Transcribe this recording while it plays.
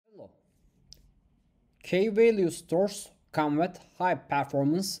Key-value stores come with high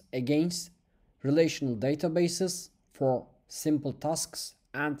performance against relational databases for simple tasks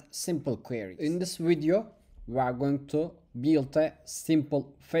and simple queries. In this video, we are going to build a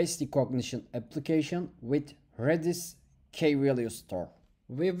simple face recognition application with Redis key-value store.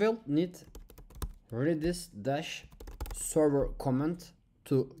 We will need Redis-server command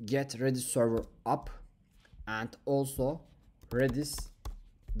to get Redis server up, and also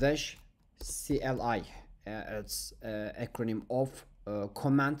Redis-CLI. It's acronym of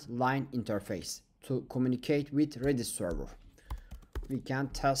command line interface to communicate with Redis server. We can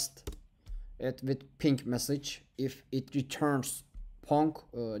test it with ping message. If it returns pong,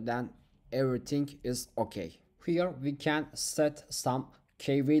 then everything is okay. Here we can set some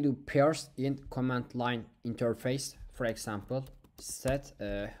key value pairs in command line interface. For example, set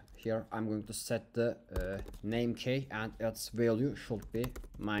here I'm going to set the name key, and its value should be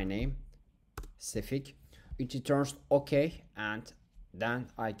my name Sefik. It returns okay, and then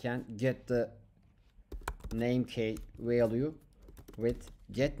I can get the name key value with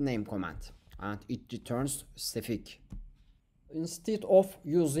get name command, and it returns Sefik. Instead of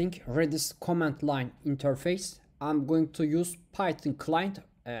using Redis command line interface, I'm going to use Python client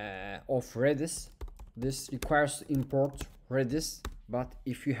of Redis. This requires to import Redis, but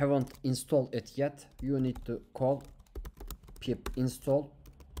if you haven't installed it yet, you need to call pip install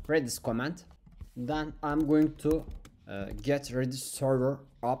Redis command. Then I'm going to get Redis server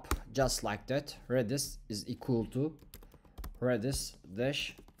up just like that. Redis is equal to Redis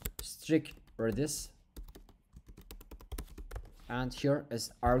dash strict Redis, and here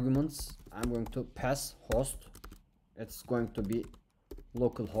as arguments I'm going to pass host. It's going to be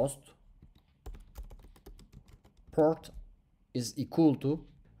localhost. Port is equal to,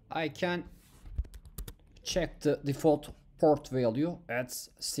 I can check the default port value at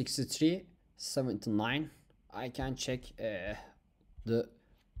 6379. I can check the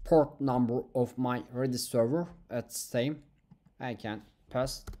port number of my Redis server at same. I can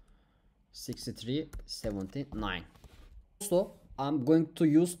pass 6379. Also, I'm going to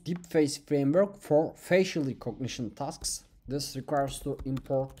use deepface framework for facial recognition tasks. This requires to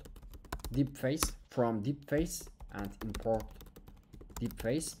import deepface from deepface and import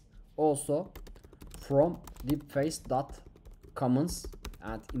deepface. Also from deepface.commons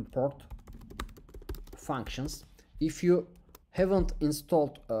and import functions. If you haven't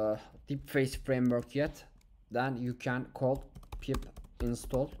installed deepface framework yet, then you can call pip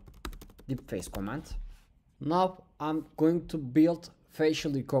install deepface command. Now I'm going to build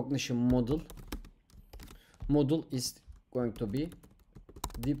facial recognition model. Model is going to be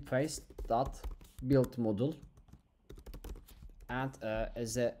deepface.build model, and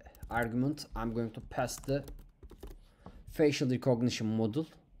as a argument I'm going to pass the facial recognition model.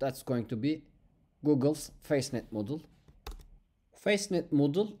 That's going to be Google's FaceNet model. FaceNet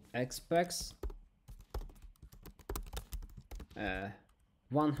model expects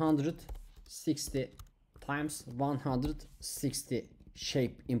 160 times 160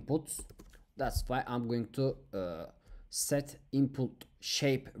 shape inputs. That's why I'm going to set input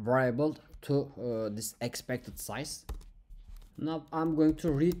shape variable to this expected size. Now I'm going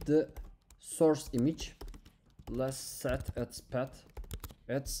to read the source image. Let's set its path.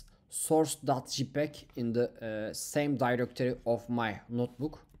 It's source.jpg in the same directory of my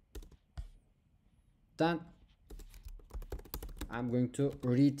notebook. Then I'm going to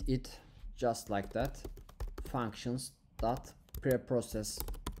read it just like that. Functions dot preprocess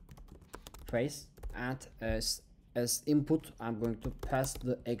face, and as input I'm going to pass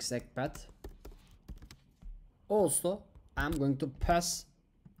the exact path. Also I'm going to pass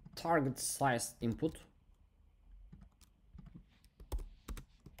target size input.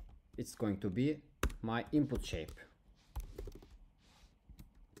 It's going to be my input shape.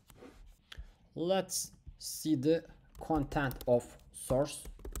 Let's see the content of source,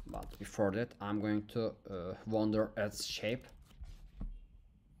 but before that I'm going to wonder its shape.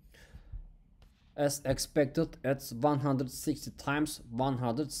 As expected, it's 160 times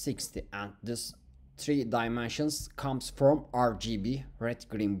 160, and this 3 dimensions comes from RGB, red,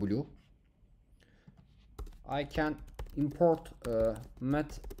 green, blue. I can import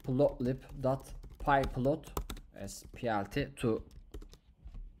matplotlib.pyplot as plt to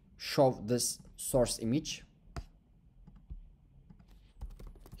show this source image.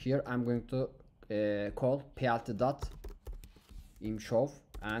 Here I'm going to call plt.imshow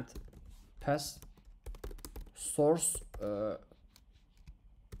and pass source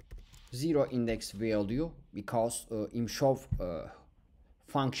 0 index value, because imshow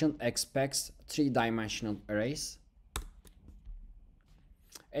function expects 3-dimensional arrays.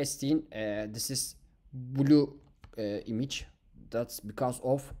 As seen, this is blue image. That's because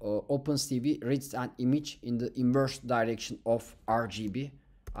of OpenCV reads an image in the inverse direction of RGB.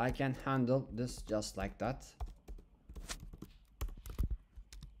 I can handle this just like that.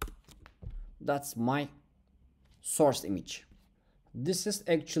 That's my source image. This is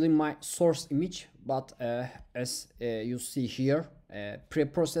actually my source image, but as you see here,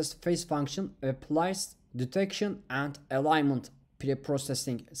 preprocessed face function applies detection and alignment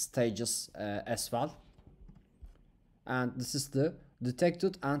preprocessing stages as well. And this is the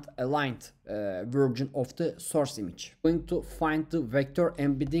detected and aligned version of the source image. I'm going to find the vector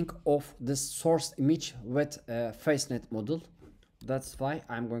embedding of this source image with FaceNet model. That's why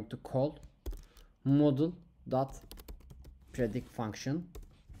I'm going to call model.predict function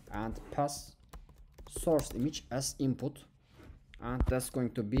and pass source image as input, and that's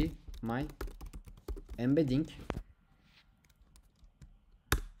going to be my embedding.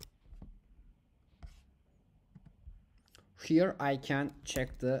 Here I can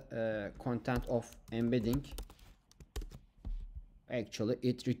check the content of embedding. Actually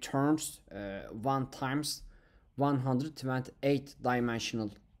it returns 1 times 128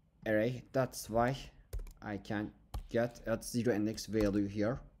 dimensional array. That's why I can get at 0 index value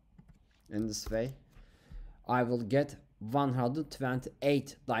here. In this way I will get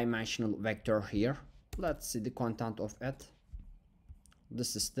 128 dimensional vector here. Let's see the content of it.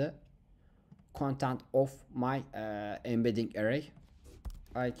 This is the content of my embedding array.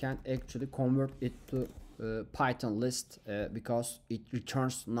 I can actually convert it to Python list because it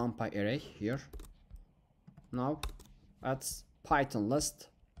returns numpy array here. Now that's Python list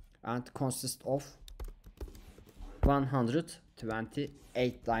and consists of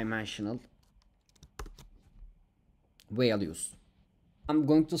 128 dimensional values. I'm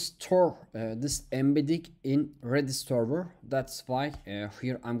going to store this embedding in Redis server. That's why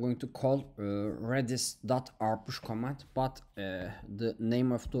here I'm going to call redis.rpush command, but the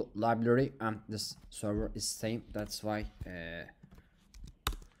name of the library and this server is same. That's why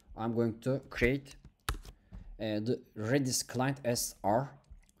I'm going to create the Redis client SR.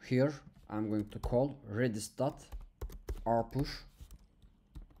 Here I'm going to call redis.rpush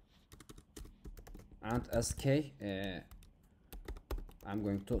and sk I'm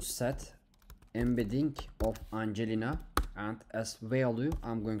going to set embedding of Angelina, and as value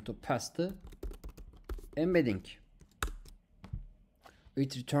I'm going to pass the embedding.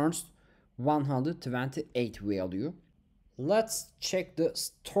 It returns 128 value. Let's check the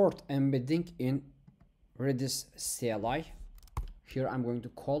stored embedding in Redis CLI. Here I'm going to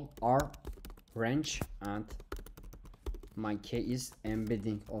call R range and my key is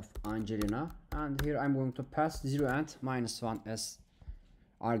embedding of Angelina, and here I'm going to pass 0 and -1 as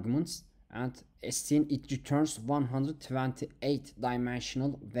arguments, and as seen it returns 128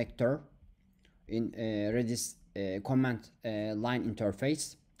 dimensional vector in Redis command line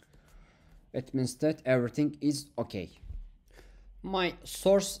interface. It means that everything is okay. My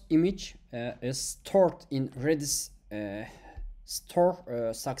source image is stored in Redis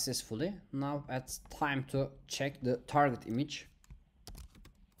store successfully. Now it's time to check the target image.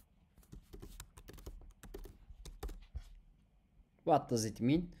 What does it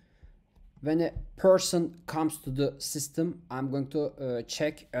mean? When a person comes to the system, I'm going to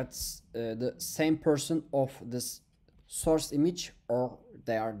check it's the same person of this source image or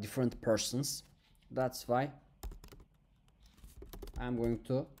they are different persons. That's why I'm going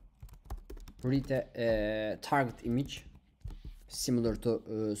to read a target image similar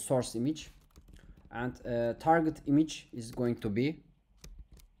to source image, and target image is going to be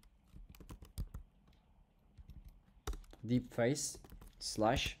deepface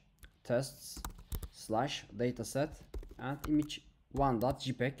 / tests / dataset and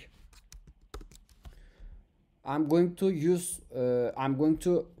image1.jpg. I'm going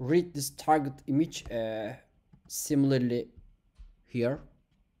to read this target image similarly here.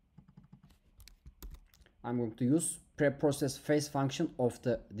 I'm going to use preprocessed face function of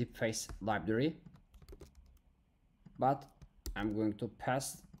the deepface library, but I'm going to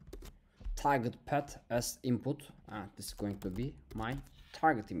pass target path as input, and this is going to be my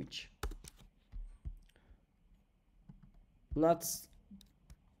target image. Let's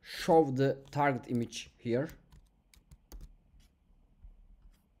show the target image here.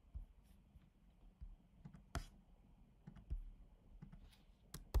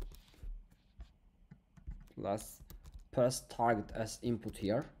 Let's pass target as input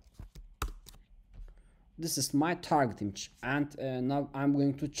here. This is my target image, and now I'm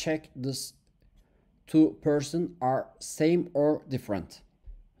going to check this two person are same or different.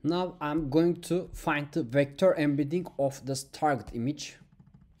 Now I'm going to find the vector embedding of this target image,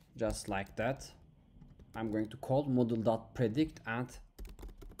 just like that. I'm going to call model.predict and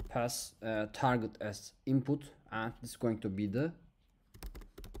pass target as input, and this is going to be the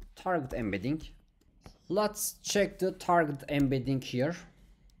target embedding. Let's check the target embedding here.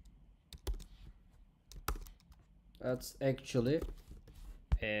 That's actually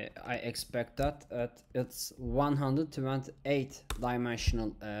I expect that it's 128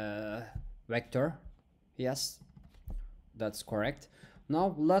 dimensional vector. Yes, that's correct.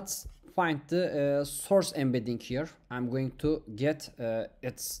 Now let's find the source embedding here. I'm going to get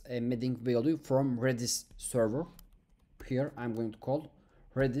its embedding value from Redis server. Here I'm going to call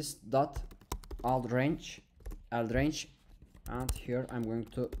redis.lrange, and here I'm going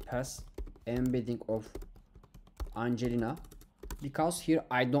to pass embedding of Angelina, because here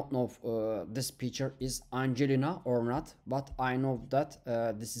I don't know if this picture is Angelina or not, but I know that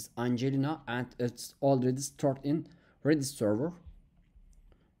this is Angelina and it's already stored in Redis server.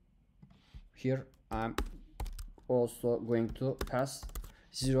 Here I'm also going to pass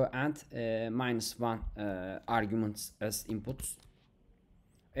 0 and -1 arguments as inputs.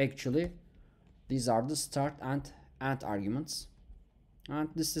 Actually these are the start and end arguments, and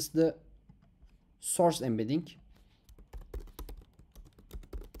this is the source embedding.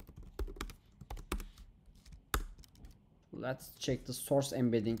 Let's check the source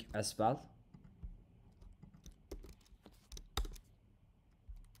embedding as well.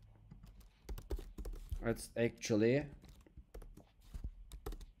 It's actually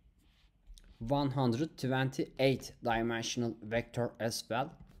 128 dimensional vector as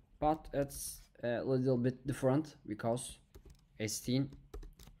well, but it's a little bit different because as seen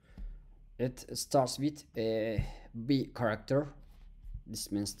it starts with a B character.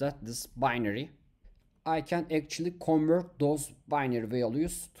 This means that this binary, I can actually convert those binary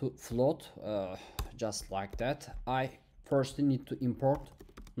values to float just like that. I first need to import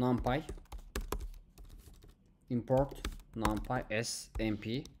numpy as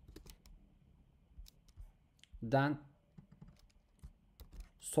mp, then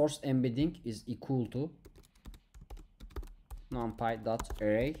source embedding is equal to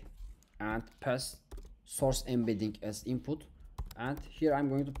numpy.array and pass source embedding as input, and here I'm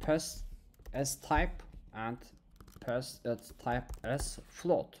going to pass as type and pass its type as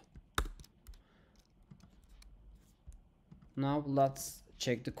float. Now let's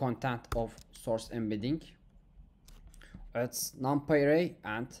check the content of source embedding. It's numpy array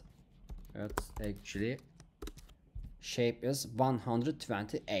and it's actually shape is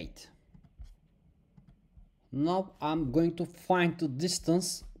 128. Now I'm going to find the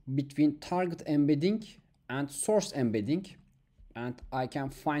distance between target embedding and source embedding, and I can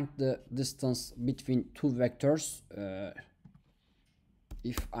find the distance between two vectors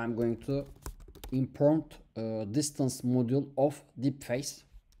if I'm going to import distance module of deepface.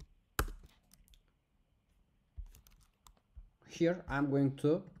 Here I'm going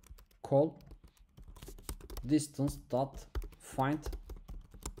to call distance.find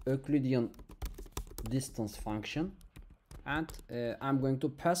Euclidean distance function, and I'm going to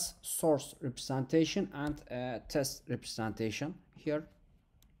pass source representation and test representation. Here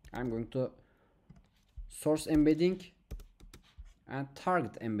I'm going to source embedding and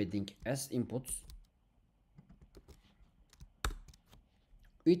target embedding as inputs.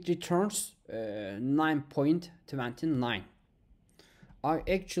 It returns 9.29. I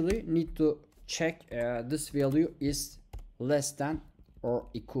actually need to check this value is less than or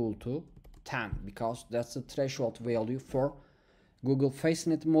equal to 10, because that's the threshold value for Google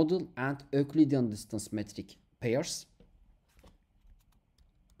FaceNet model and Euclidean distance metric pairs.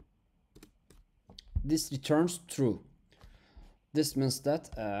 This returns true. This means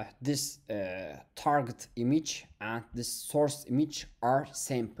that this target image and this source image are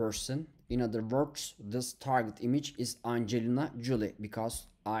same person. In other words, this target image is Angelina Jolie, because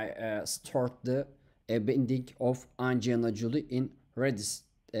I stored the embedding of Angelina Jolie in Redis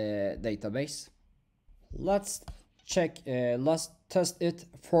database. Let's check, let's test it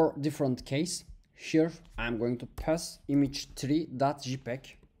for different case. Here I'm going to pass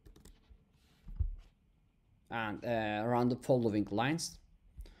image3.jpg and run the following lines.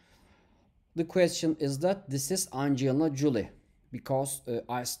 The question is that this is Angelina Jolie, because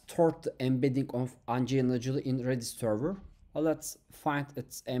I stored the embedding of Angelina Jolie in Redis server. Let's find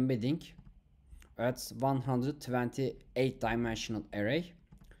its embedding. It's 128 dimensional array.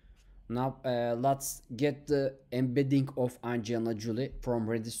 Now let's get the embedding of Angelina Jolie from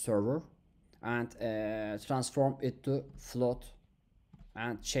Redis server and transform it to float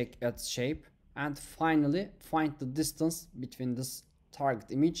and check its shape, and finally find the distance between this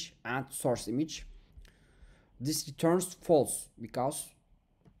target image and source image. This returns false because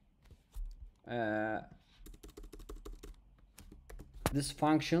this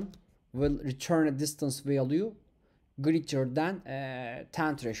function will return a distance value greater than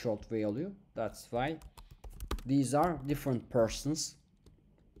 10 threshold value. That's why these are different persons.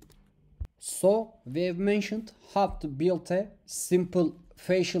 So we have mentioned how to build a simple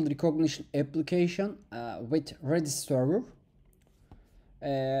facial recognition application with Redis server.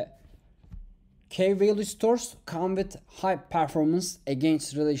 K-value stores come with high performance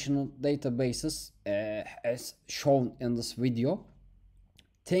against relational databases as shown in this video.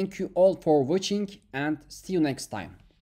 Thank you all for watching and see you next time.